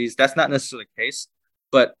strategies, that's not necessarily the case.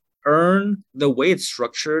 But ERN, the way it's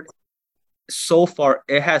structured, so far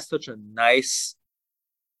it has such a nice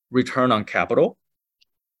return on capital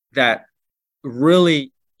that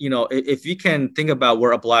really, if you can think about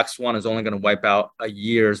where a black swan is only going to wipe out a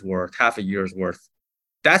year's worth, half a year's worth,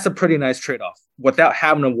 that's a pretty nice trade-off without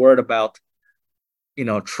having to worry about,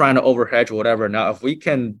 trying to overhedge or whatever. Now, if we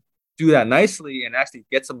can do that nicely and actually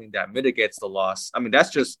get something that mitigates the loss, I mean,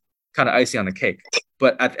 that's just kind of icing on the cake.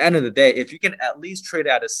 But at the end of the day, if you can at least trade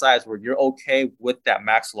at a size where you're okay with that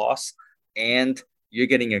max loss and you're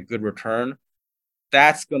getting a good return,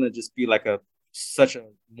 that's going to just be like such a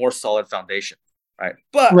more solid foundation. Right.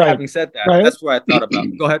 But having said that, that's what I thought about.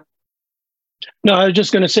 Go ahead. No, I was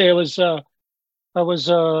just going to say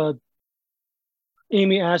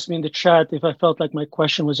Amy asked me in the chat if I felt like my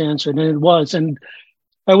question was answered, and it was. And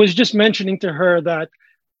I was just mentioning to her that,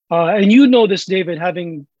 and this, David,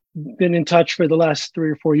 having been in touch for the last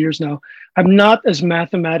 3 or 4 years now, I'm not as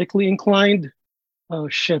mathematically inclined. Oh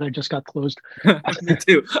shit! I just got closed. Me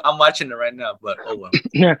too. I'm watching it right now, but oh well.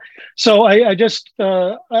 Yeah. So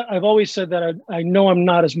I've always said that I know I'm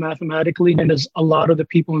not as mathematically and as a lot of the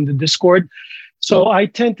people in the Discord. So I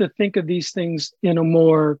tend to think of these things in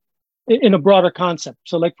a broader concept.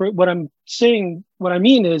 So like for what I'm saying, what I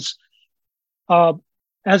mean is,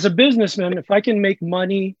 as a businessman, if I can make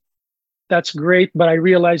money, that's great. But I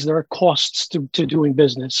realize there are costs to doing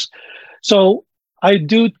business. So I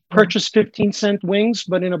do purchase 15-cent wings,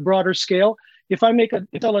 but in a broader scale. If I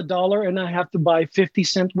sell $1 and I have to buy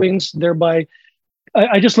 50-cent wings, thereby,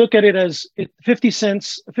 I just look at it as 50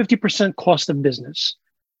 cents, 50% cost of business.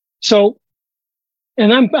 So,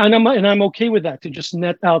 and I'm okay with that, to just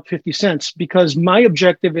net out 50 cents, because my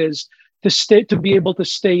objective is to be able to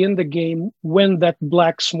stay in the game when that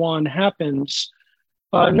black swan happens.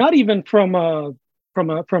 Not even from a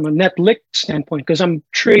net lick standpoint, because I'm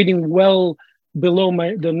trading well below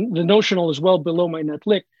the notional is well below my net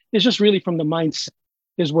lick. It's just really from the mindset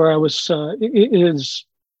is where I was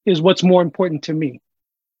is what's more important to me,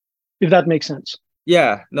 if that makes sense.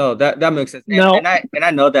 Yeah, no, that makes sense. And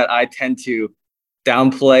I know that I tend to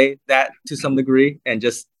downplay that to some degree and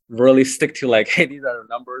just really stick to like, hey, these are the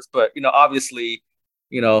numbers. But obviously,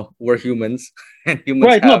 we're humans and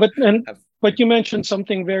humans right. But you mentioned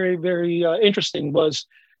something very, very interesting was,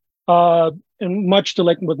 and much to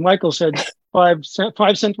like what Michael said, 5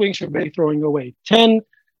 cent wings, you're already throwing away. 10,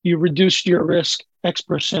 you reduced your risk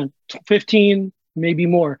X%. 15, maybe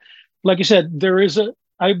more. Like you said,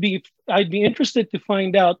 I'd be interested to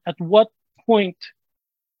find out at what point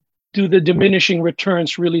do the diminishing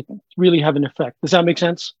returns really have an effect. Does that make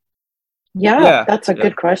sense? Yeah, that's a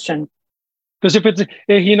good question. Because if it's,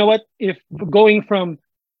 you know what, if going from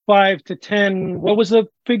 5 to 10, what was the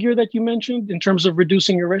figure that you mentioned in terms of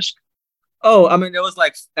reducing your risk? Oh, I mean, it was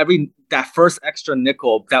like that first extra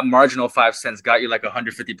nickel, that marginal 5 cents got you like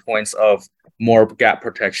 150 points of more gap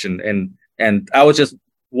protection. And I was just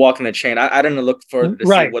walking the chain. I didn't look further to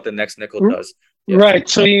see what the next nickel does. Yeah. Right.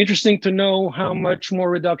 So interesting to know how much more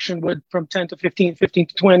reduction would from 10 to 15, 15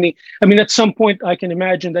 to 20. I mean, at some point, I can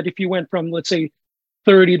imagine that if you went from, let's say,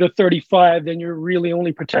 30 to 35, then you're really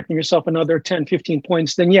only protecting yourself another 10, 15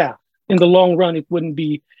 points. Then, yeah, in the long run, it wouldn't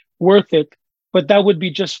be worth it. But that would be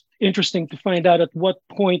just interesting to find out at what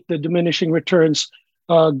point the diminishing returns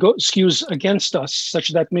skews against us, such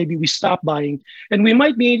that maybe we stop buying. And we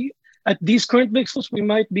might be, at these current VIX, we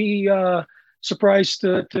might be surprised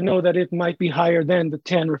to know that it might be higher than the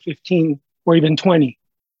 10 or 15 or even 20.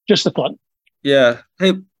 Just a thought. Yeah.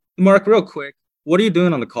 Hey, Mark, real quick, what are you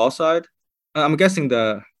doing on the call side? I'm guessing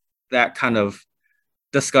that kind of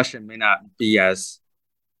discussion may not be as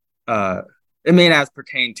it may not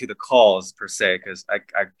pertain to the calls per se, because I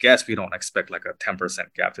guess we don't expect like a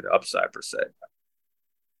 10% gap to the upside per se.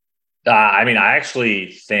 I mean, I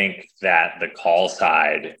actually think that the call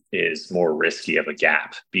side is more risky of a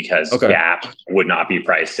gap because gap would not be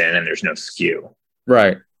priced in and there's no skew.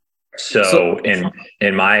 Right. So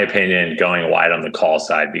in my opinion, going wide on the call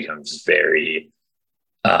side becomes very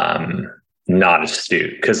not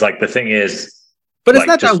astute, because like the thing is, but it's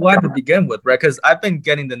like, not that wide to begin with, right? Because I've been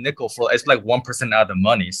getting the nickel for, it's like 1% out of the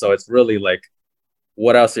money, so it's really like,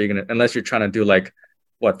 what else are you gonna, unless you're trying to do like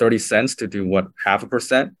what, 30 cents to do what,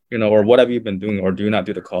 0.5%, or what have you been doing, or do you not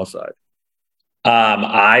do the call side?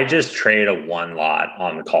 I just trade a one lot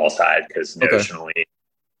on the call side because notionally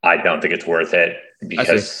I don't think it's worth it,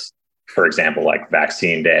 because for example, like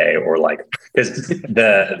vaccine day, or like because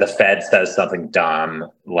the Fed says something dumb,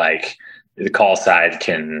 like the call side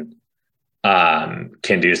can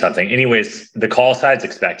do something. Anyways, the call side's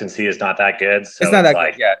expectancy is not that good. So it's not that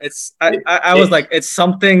good. Yeah, it's I was like, it's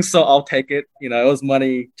something, so I'll take it. It was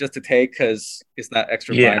money just to take because it's not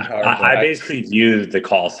extra buying power. I basically view the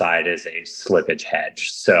call side as a slippage hedge.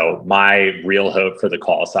 So my real hope for the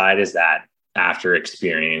call side is that after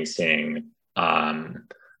experiencing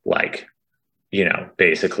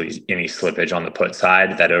basically any slippage on the put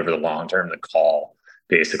side, that over the long term, the call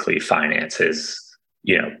basically finances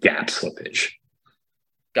gap slippage.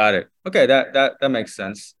 Got it. Okay, that makes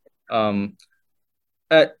sense. So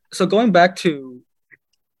going back to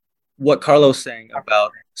what Carlos saying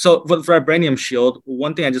about, so for Vibranium Shield,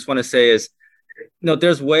 one thing I just want to say is,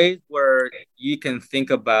 there's ways where you can think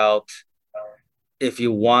about, if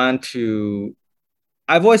you want to,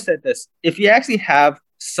 I've always said this, if you actually have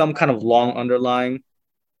some kind of long underlying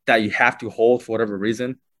that you have to hold for whatever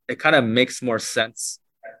reason, it kind of makes more sense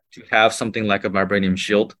to have something like a Vibranium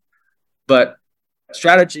Shield. But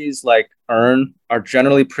strategies like ERN are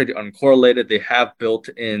generally pretty uncorrelated. They have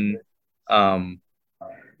built-in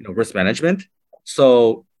risk management.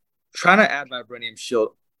 So trying to add Vibranium Shield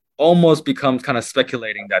almost becomes kind of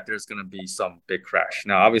speculating that there's going to be some big crash.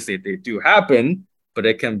 Now, obviously, they do happen, but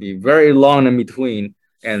it can be very long in between.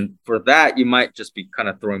 And for that, you might just be kind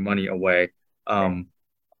of throwing money away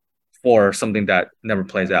for something that never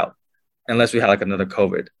plays out, unless we have like another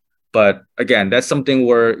COVID. But again, that's something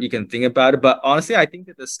where you can think about it. But honestly, I think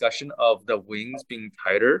the discussion of the wings being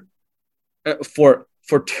tighter for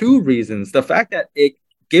two reasons: the fact that it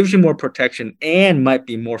gives you more protection and might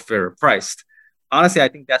be more fair priced. Honestly, I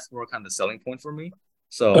think that's more kind of the selling point for me.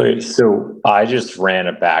 So I just ran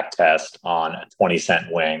a back test on a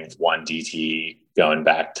 20-cent wing, 1 DT going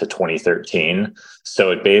back to 2013.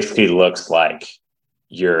 So it basically looks like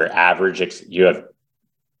your average, you have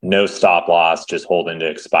no stop loss, just hold into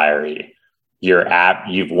expiry.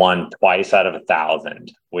 You've won twice out of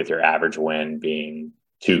 1,000, with your average win being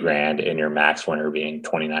 $2,000 and your max winner being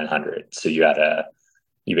 2,900. So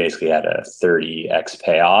you basically had a 30x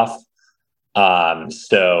payoff.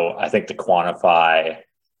 So I think to quantify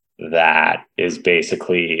that is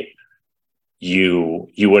basically you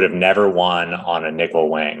would have never won on a nickel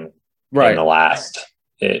wing in the last.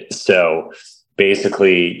 So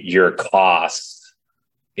basically your cost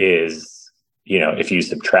is, if you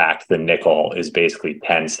subtract the nickel, is basically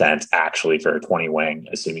 10 cents actually for a 20 wing,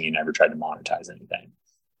 assuming you never tried to monetize anything.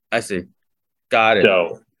 I see. Got it.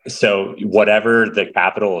 So whatever the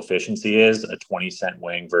capital efficiency is, a 20-cent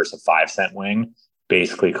wing versus a 5-cent wing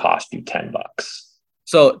basically cost you $10.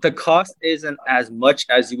 So the cost isn't as much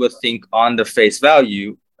as you would think on the face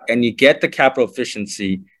value, and you get the capital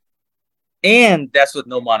efficiency, and that's with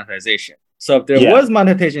no monetization. So if there was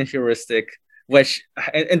monetization heuristic, which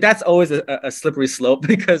and that's always a slippery slope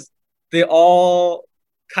because they all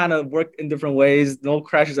kind of work in different ways. No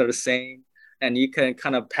crashes are the same, and you can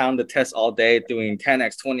kind of pound the test all day doing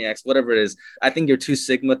 10x, 20x, whatever it is. I think your two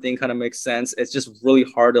sigma thing kind of makes sense. It's just really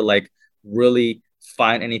hard to like really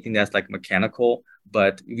find anything that's like mechanical.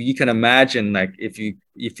 But you can imagine like if you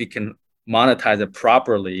can monetize it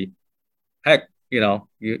properly, heck,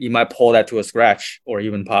 you might pull that to a scratch or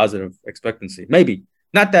even positive expectancy. Maybe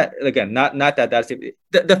not that again, not that that's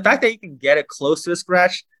the fact that you can get it close to a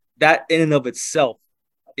scratch, that in and of itself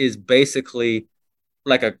is basically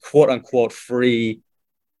like a quote unquote free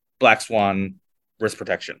black swan risk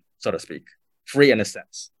protection, so to speak, free in a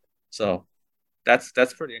sense. So that's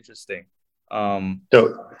pretty interesting. So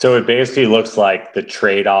it basically looks like the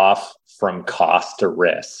trade-off from cost to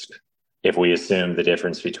risk, if we assume the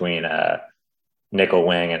difference between a nickel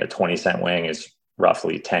wing and a 20-cent wing is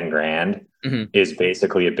roughly 10 grand, is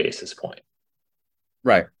basically a basis point.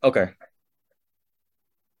 Right. Okay.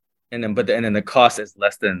 And then the cost is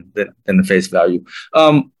less than the face value.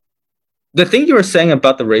 The thing you were saying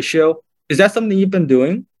about the ratio, is that something you've been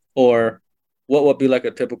doing, or what would be like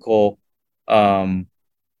a typical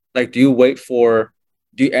like do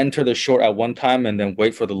you enter the short at one time and then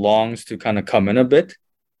wait for the longs to kind of come in a bit?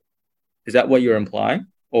 Is that what you're implying?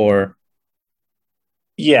 Or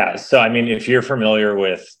yeah, so I mean, if you're familiar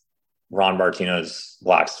with Ron Martino's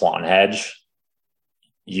black swan hedge,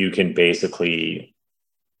 you can basically,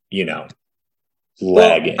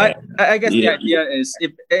 leg in. I guess the idea is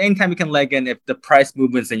if anytime you can leg in, if the price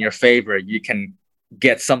movement's in your favor, you can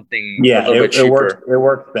get something a little bit cheaper. It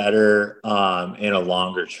works better in a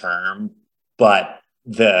longer term. But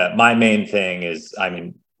my main thing is, I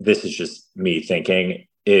mean, this is just me thinking,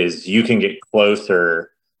 is you can get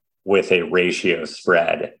closer with a ratio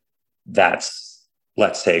spread that's,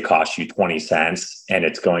 let's say, cost you 20 cents and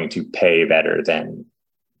it's going to pay better than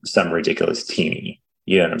some ridiculous teeny.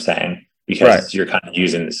 You know what I'm saying? Because you're kind of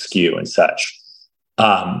using the skew and such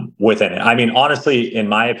within it. I mean, honestly, in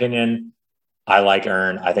my opinion, I like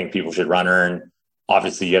ERN. I think people should run ERN.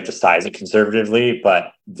 Obviously, you have to size it conservatively,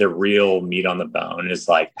 but the real meat on the bone is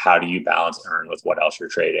like, how do you balance ERN with what else you're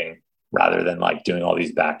trading, rather than like doing all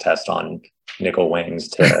these back tests on nickel wings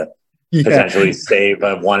to potentially save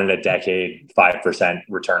a one in a decade 5%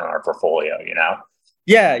 return on our portfolio,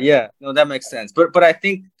 Yeah. No, that makes sense. But I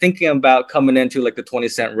think thinking about coming into like the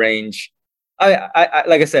 20-cent range, I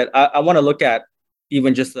like I said, I want to look at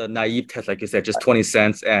even just a naive test, like you said, just 20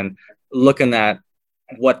 cents and looking at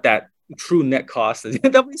what that true net cost is.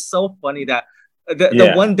 That'd be so funny that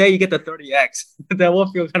the one day you get the 30x, that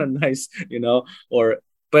will feel kind of nice,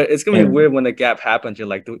 but it's gonna be weird when the gap happens. You're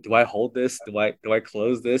like, do I hold this? Do I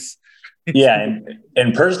close this? Yeah,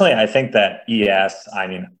 and personally, I think that ES. I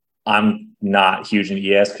mean, I'm not huge in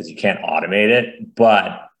ES because you can't automate it.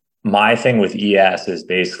 But my thing with ES is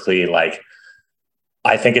basically like,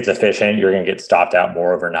 I think it's efficient. You're going to get stopped out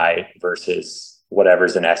more overnight versus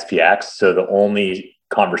whatever's in SPX. So the only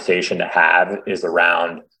conversation to have is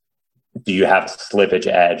around, do you have a slippage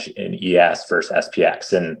edge in ES versus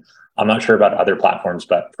SPX? And I'm not sure about other platforms,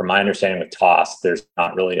 but from my understanding with TOS, there's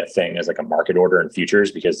not really a thing as like a market order in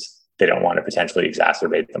futures because they don't want to potentially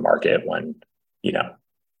exacerbate the market when,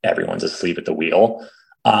 everyone's asleep at the wheel.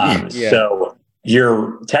 So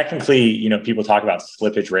you're technically, people talk about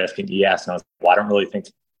slippage risk in ES, and I was like, well, I don't really think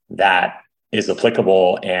that is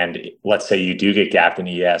applicable. And let's say you do get gapped in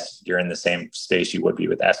ES, you're in the same space you would be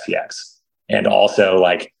with SPX. And also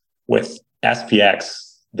like with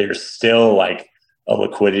SPX, there's still like a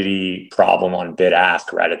liquidity problem on bid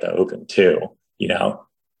ask right at the open too,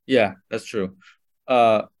 Yeah, that's true.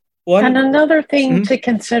 And another thing to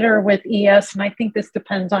consider with ES, and I think this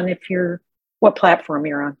depends on what platform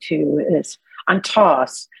you're on too, is on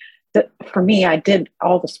TOS. For me, I did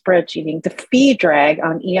all the spreadsheeting. The fee drag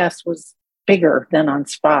on ES was bigger than on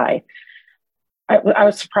SPY. I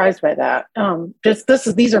was surprised by that.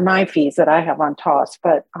 These are my fees that I have on TOS,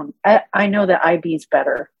 but I know that IB is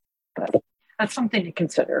better. But that's something to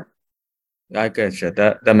consider. I get you.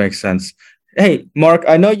 That makes sense. Hey, Mark,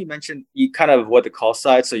 I know you mentioned you kind of what the call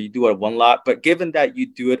side, so you do it one lot, but given that you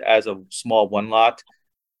do it as a small one lot,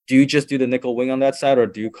 do you just do the nickel wing on that side, or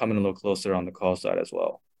do you come in a little closer on the call side as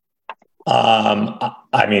well?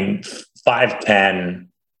 I mean, 5-10,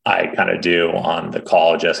 I kind of do on the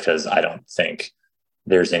call just because I don't think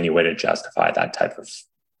there's any way to justify that type of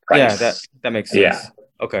price. Yeah, that makes sense. Yeah.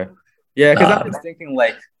 Okay. Yeah, because I'm just thinking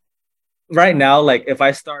like right now, like if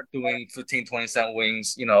I start doing 15, 20 cent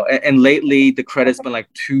wings, and lately the credit's been like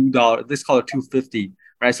 $2, let's call it 250,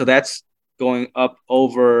 right? So that's going up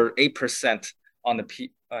over 8% on the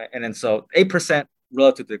and then so 8%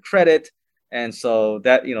 relative to the credit. And so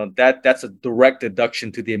that, that's a direct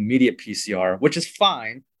deduction to the immediate PCR, which is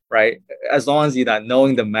fine, right? As long as you're not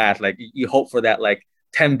knowing the math, like you hope for that like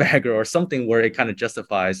 10 bagger or something where it kind of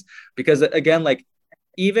justifies. Because again, like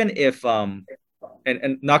even if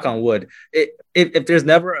and knock on wood, if there's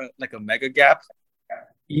never like a mega gap,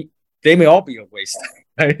 they may all be a waste,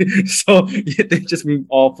 right? So they just be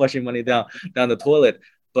all flushing money down the toilet.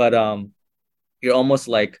 But you're almost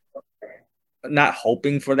like not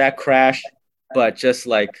hoping for that crash, but just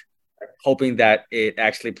like hoping that it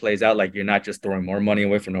actually plays out. Like you're not just throwing more money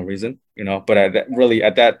away for no reason, But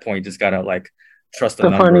at that point, just gotta like trust the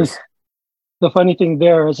numbers. The funny thing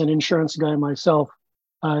there, as an insurance guy myself,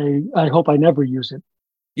 I hope I never use it.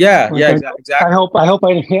 Yeah, like exactly. I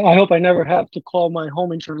hope I never have to call my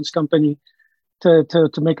home insurance company to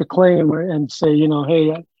make a claim and say,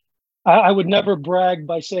 hey, I would never brag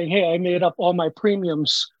by saying, hey, I made up all my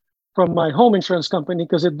premiums from my home insurance company,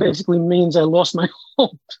 because it basically means I lost my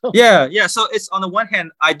home. Yeah. So it's on the one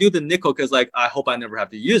hand, I do the nickel because like I hope I never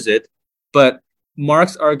have to use it, but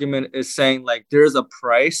Mark's argument is saying like there's a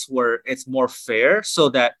price where it's more fair, so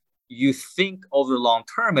that you think over the long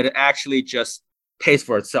term it actually just pays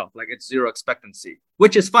for itself. Like it's zero expectancy,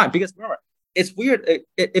 which is fine, because remember, it's weird.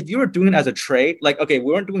 If you were doing it as a trade, like, okay,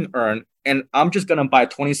 we weren't doing ERN and I'm just going to buy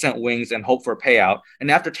 20 cent wings and hope for a payout. And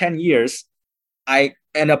after 10 years, I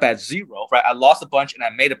end up at zero, right? I lost a bunch and I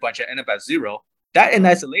made a bunch and end up at zero. That in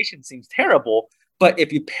isolation seems terrible. But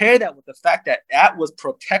if you pair that with the fact that that was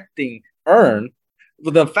protecting ERN,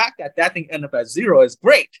 the fact that that thing ended up at zero is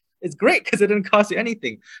great. It's great because it didn't cost you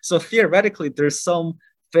anything. So theoretically, there's some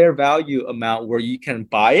fair value amount where you can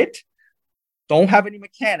buy it, don't have any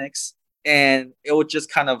mechanics, and it would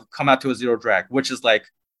just kind of come out to a zero drag, which is like,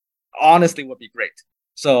 honestly, would be great.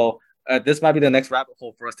 So this might be the next rabbit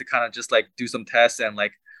hole for us to kind of just like do some tests and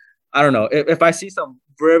like, I don't know, if I see some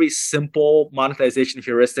very simple monetization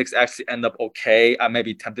heuristics actually end up okay, I may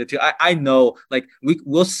be tempted to. I know like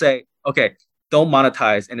we'll say, okay, don't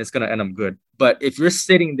monetize and it's going to end up good. But if you're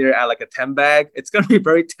sitting there at like a 10 bag, it's going to be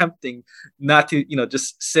very tempting not to,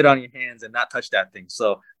 just sit on your hands and not touch that thing.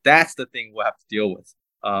 So that's the thing we'll have to deal with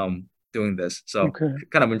doing this. So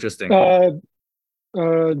kind of interesting.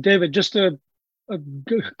 David, just to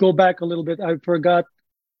go back a little bit, I forgot.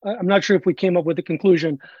 I'm not sure if we came up with a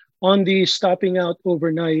conclusion on the stopping out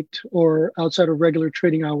overnight or outside of regular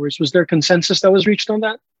trading hours. Was there consensus that was reached on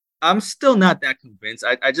that? I'm still not that convinced.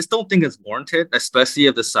 I just don't think it's warranted, especially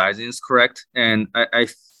if the sizing is correct. And I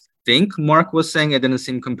think Mark was saying it didn't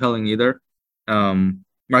seem compelling either. Mark,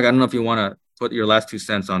 I don't know if you want to put your last 2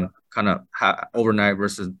 cents on kind of overnight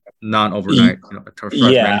versus non-overnight.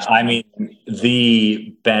 Yeah, I mean,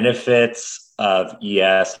 the benefits of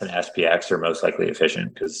ES and SPX are most likely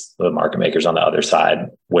efficient because the market maker's on the other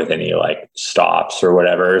side with any like stops or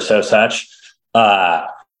whatever. So such.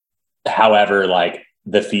 However, like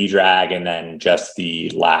the fee drag and then just the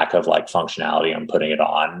lack of like functionality on putting it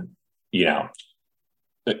on,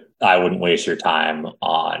 I wouldn't waste your time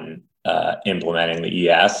on implementing the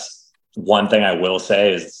ES. One thing I will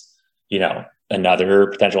say is, another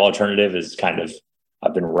potential alternative is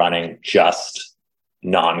I've been running just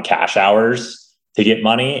non-cash hours to get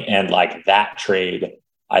money. And like that trade,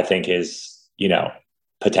 I think is,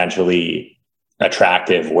 potentially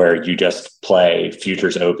attractive, where you just play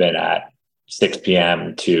futures open at 6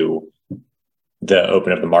 p.m. to the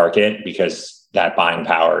open of the market, because that buying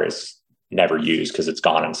power is never used because it's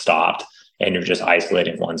gone and stopped. And you're just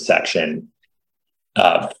isolating one section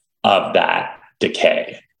of that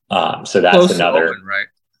decay. So that's close another, open, right?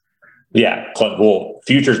 Yeah. Well,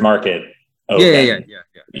 futures market. Open.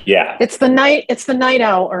 Yeah. It's the night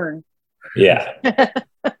owl ERN. Yeah.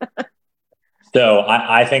 So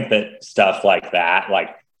I think that stuff like that,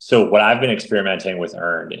 so what I've been experimenting with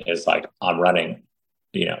ERN is like, I'm running,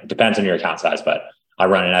 depends on your account size, but I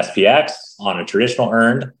run an SPX on a traditional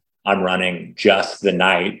ERN. I'm running just the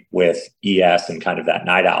night with ES and kind of that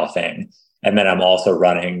night owl thing. And then I'm also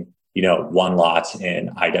running, one lots in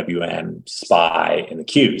IWM, SPY, and the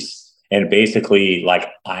Qs. And basically like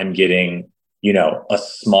I'm getting, a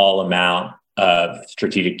small amount of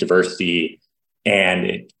strategic diversity, and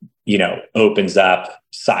it, opens up,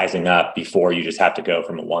 sizing up before you just have to go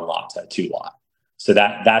from a 1 lot to a 2 lot. So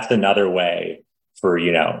that's another way for,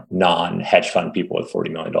 non-hedge fund people with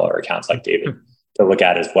 $40 million accounts like David to look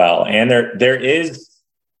at as well. And there is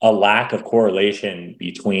a lack of correlation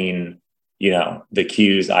between, the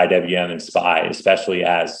Qs, IWM, and SPY, especially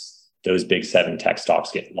as those big 7 tech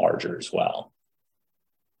stocks get larger as well.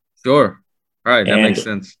 Sure. All right. That makes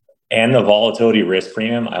sense. And the volatility risk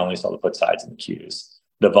premium, I only saw the put sides in the Qs.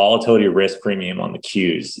 The volatility risk premium on the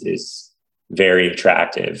Qs is very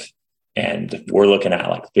attractive. And we're looking at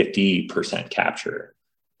like 50% capture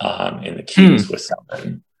in the Qs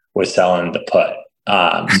with selling the put.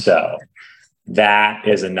 So that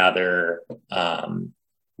is another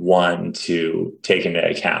one to take into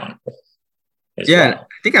account. Well.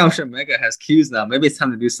 I think Alpha Mega has Qs now. Maybe it's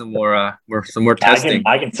time to do some more testing.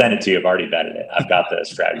 I can send it to you. I've already vetted it. I've got the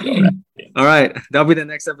strategy already. All right, that'll be the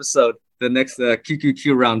next episode, the next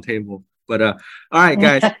QQQ roundtable. But all right,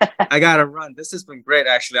 guys, I gotta run. This has been great,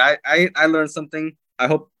 actually. I learned something. I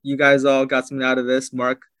hope you guys all got something out of this.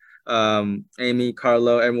 Mark, Amy,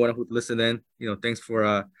 Carlo, everyone who listened in. Thanks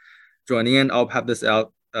for joining in. I'll have this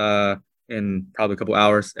out in probably a couple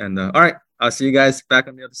hours. And all right, I'll see you guys back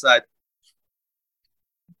on the other side.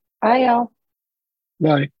 Bye, y'all.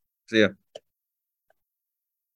 Bye. See ya.